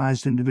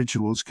authorized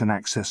individuals can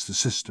access the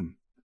system.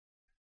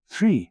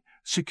 3.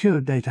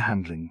 Secure data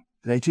handling.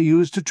 Data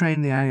used to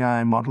train the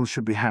AI model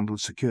should be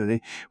handled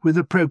securely, with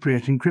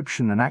appropriate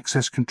encryption and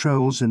access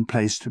controls in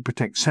place to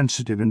protect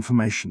sensitive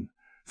information.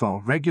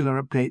 4.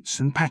 Regular updates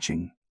and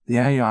patching. The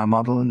AI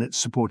model and its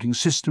supporting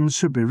systems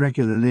should be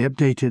regularly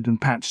updated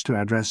and patched to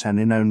address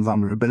any known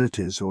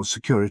vulnerabilities or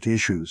security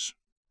issues.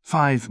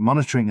 5.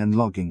 Monitoring and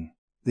logging.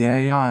 The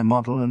AI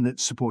model and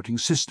its supporting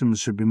systems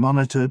should be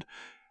monitored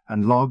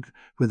and logged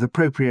with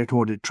appropriate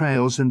audit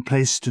trails in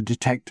place to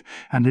detect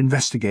and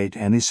investigate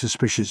any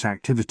suspicious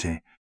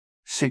activity.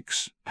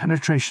 6.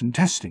 Penetration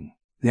testing.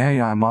 The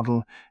AI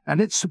model and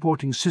its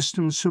supporting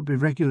systems should be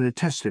regularly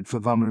tested for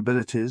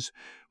vulnerabilities,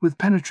 with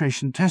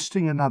penetration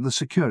testing and other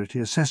security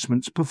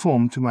assessments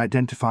performed to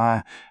identify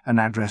and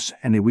address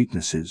any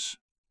weaknesses.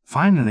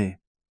 Finally,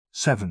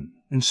 7.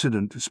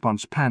 Incident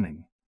response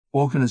planning.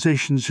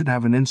 Organizations should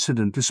have an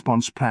incident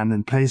response plan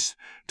in place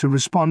to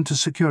respond to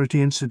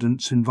security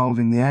incidents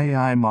involving the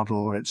AI model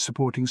or its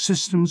supporting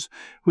systems,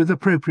 with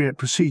appropriate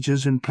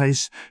procedures in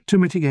place to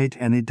mitigate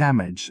any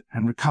damage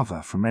and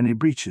recover from any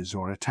breaches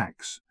or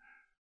attacks.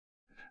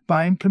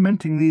 By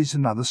implementing these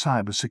and other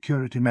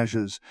cybersecurity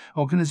measures,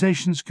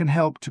 organizations can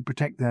help to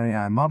protect their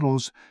AI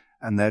models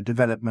and their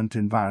development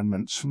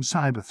environments from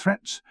cyber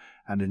threats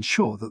and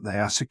ensure that they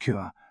are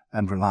secure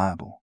and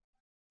reliable.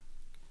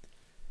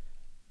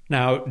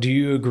 Now, do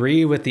you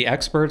agree with the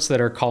experts that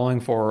are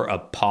calling for a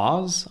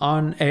pause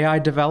on AI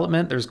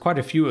development? There's quite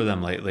a few of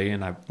them lately,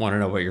 and I want to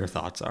know what your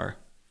thoughts are.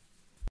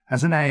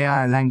 As an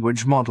AI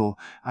language model,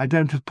 I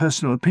don't have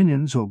personal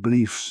opinions or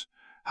beliefs.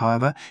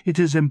 However, it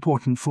is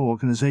important for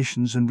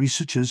organizations and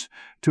researchers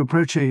to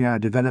approach AI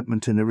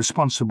development in a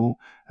responsible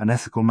and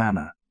ethical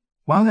manner.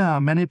 While there are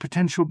many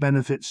potential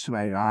benefits to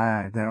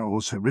AI, there are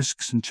also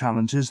risks and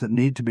challenges that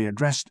need to be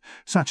addressed,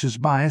 such as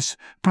bias,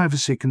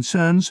 privacy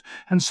concerns,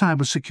 and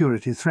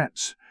cybersecurity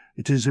threats.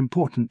 It is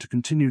important to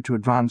continue to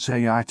advance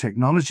AI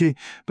technology,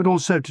 but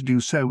also to do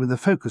so with a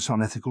focus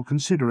on ethical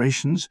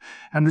considerations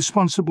and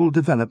responsible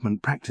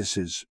development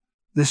practices.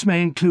 This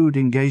may include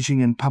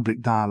engaging in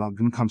public dialogue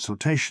and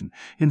consultation,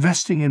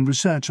 investing in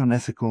research on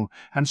ethical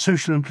and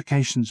social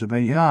implications of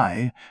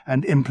AI,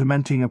 and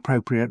implementing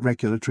appropriate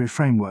regulatory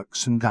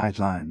frameworks and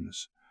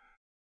guidelines.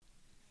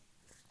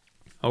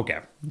 Okay.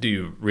 Do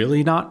you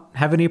really not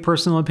have any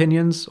personal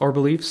opinions or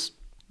beliefs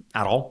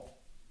at all?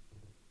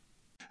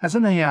 As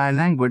an AI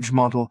language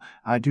model,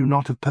 I do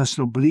not have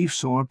personal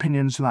beliefs or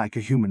opinions like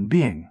a human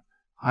being.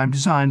 I am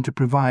designed to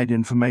provide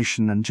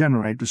information and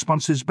generate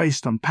responses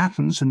based on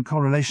patterns and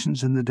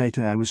correlations in the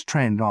data I was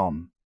trained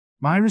on.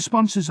 My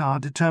responses are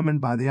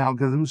determined by the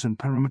algorithms and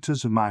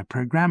parameters of my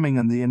programming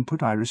and the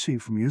input I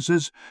receive from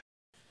users.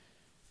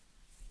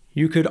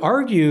 You could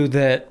argue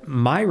that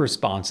my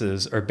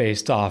responses are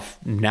based off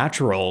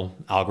natural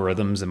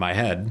algorithms in my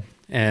head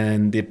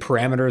and the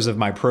parameters of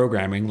my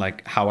programming,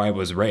 like how I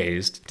was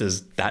raised.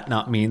 Does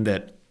that mean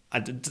that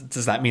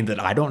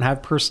I don't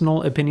have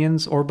personal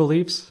opinions or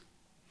beliefs?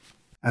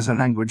 As a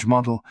language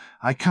model,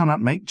 I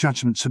cannot make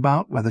judgments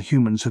about whether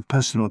humans have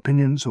personal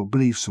opinions or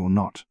beliefs or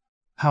not.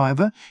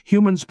 However,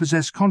 humans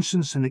possess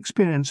conscience and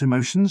experience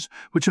emotions,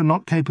 which are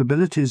not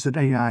capabilities that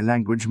AI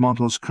language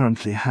models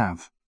currently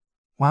have.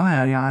 While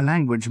AI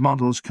language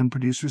models can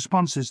produce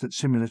responses that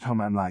simulate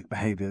human-like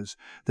behaviors,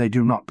 they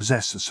do not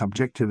possess a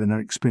subjective inner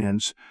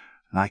experience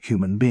like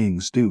human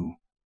beings do.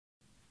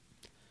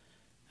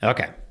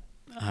 Okay,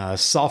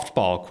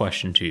 softball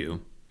question to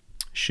you.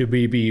 Should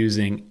we be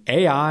using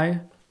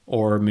AI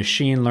or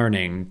machine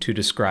learning to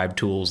describe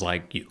tools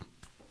like you?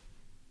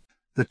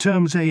 The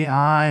terms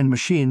AI and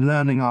machine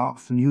learning are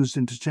often used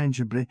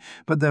interchangeably,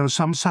 but there are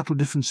some subtle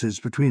differences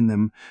between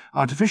them.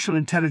 Artificial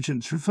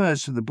intelligence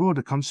refers to the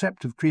broader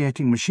concept of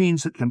creating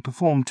machines that can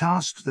perform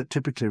tasks that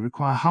typically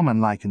require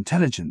human-like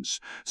intelligence,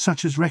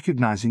 such as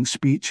recognizing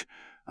speech,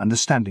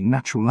 understanding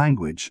natural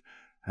language,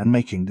 and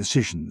making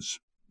decisions.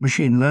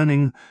 Machine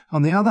learning,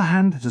 on the other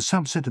hand, is a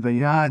subset of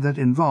AI that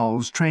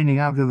involves training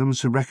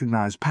algorithms to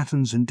recognize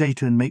patterns in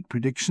data and make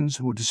predictions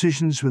or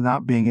decisions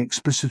without being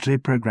explicitly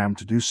programmed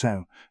to do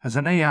so. As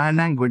an AI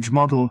language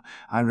model,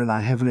 I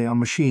rely heavily on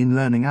machine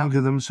learning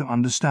algorithms to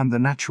understand the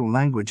natural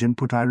language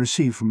input I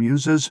receive from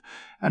users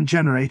and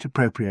generate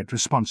appropriate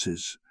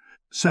responses.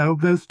 So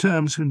both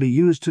terms can be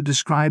used to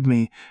describe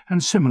me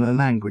and similar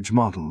language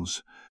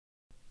models.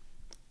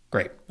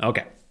 Great.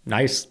 Okay.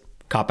 Nice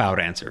cop-out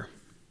answer.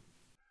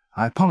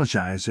 I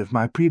apologize if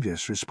my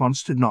previous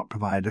response did not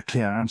provide a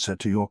clear answer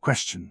to your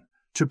question.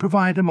 To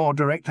provide a more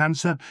direct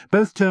answer,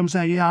 both terms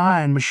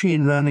AI and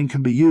machine learning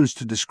can be used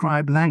to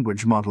describe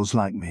language models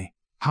like me.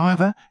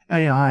 However,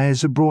 AI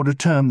is a broader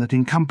term that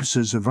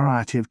encompasses a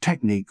variety of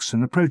techniques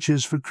and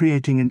approaches for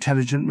creating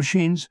intelligent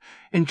machines,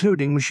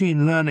 including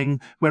machine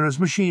learning, whereas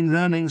machine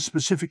learning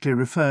specifically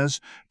refers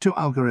to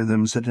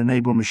algorithms that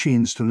enable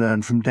machines to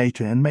learn from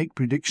data and make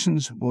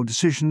predictions or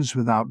decisions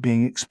without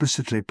being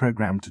explicitly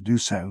programmed to do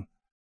so.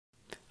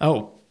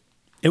 Oh,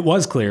 it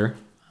was clear.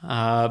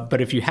 But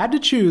if you had to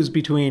choose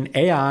between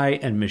AI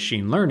and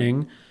machine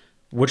learning,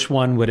 which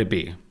one would it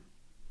be?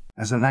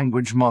 As a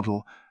language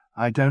model,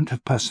 I don't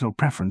have personal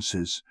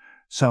preferences,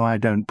 so I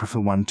don't prefer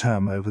one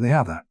term over the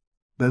other.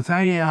 Both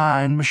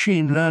AI and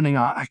machine learning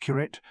are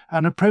accurate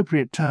and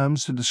appropriate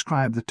terms to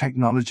describe the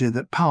technology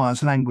that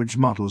powers language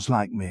models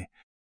like me.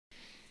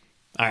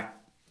 All right,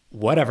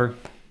 whatever.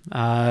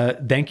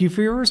 Thank you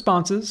for your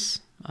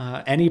responses.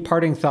 Any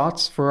parting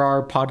thoughts for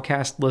our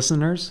podcast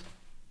listeners?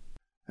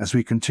 As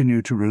we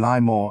continue to rely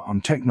more on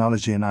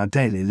technology in our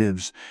daily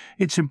lives,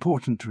 it's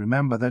important to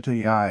remember that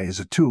AI is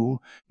a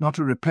tool, not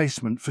a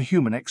replacement for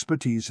human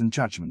expertise and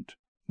judgment.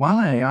 While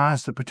AI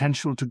has the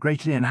potential to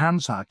greatly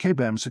enhance our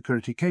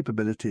cybersecurity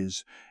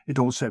capabilities, it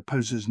also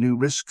poses new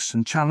risks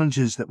and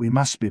challenges that we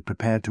must be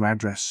prepared to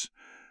address.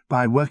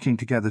 By working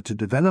together to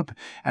develop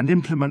and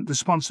implement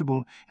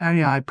responsible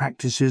AI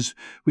practices,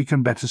 we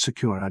can better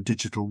secure our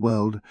digital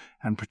world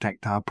and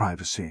protect our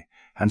privacy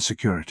and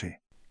security.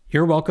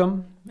 You're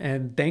welcome,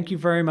 and thank you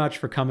very much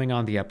for coming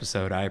on the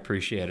episode. I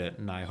appreciate it,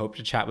 and I hope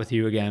to chat with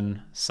you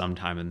again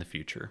sometime in the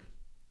future.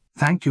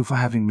 Thank you for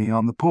having me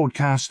on the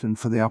podcast and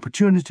for the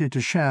opportunity to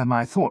share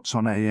my thoughts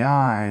on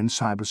AI and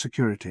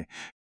cybersecurity.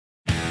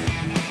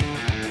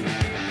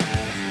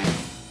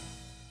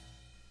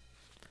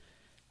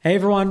 Hey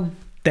everyone,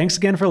 thanks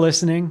again for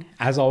listening.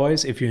 As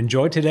always, if you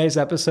enjoyed today's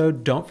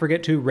episode, don't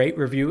forget to rate,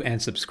 review, and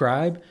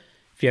subscribe.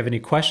 If you have any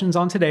questions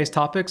on today's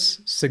topics,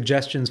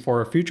 suggestions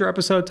for future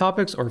episode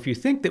topics, or if you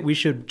think that we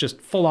should just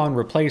full-on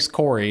replace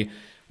Corey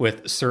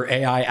with Sir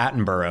AI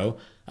Attenborough,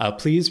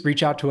 please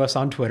reach out to us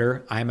on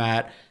Twitter. I'm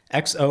at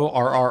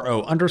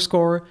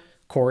XORRO_.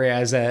 Corey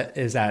is at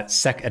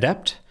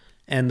SecAdept,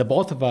 and the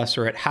both of us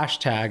are at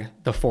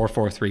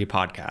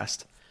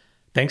 #the443podcast.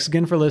 Thanks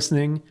again for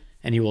listening,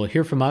 and you will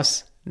hear from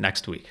us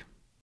next week.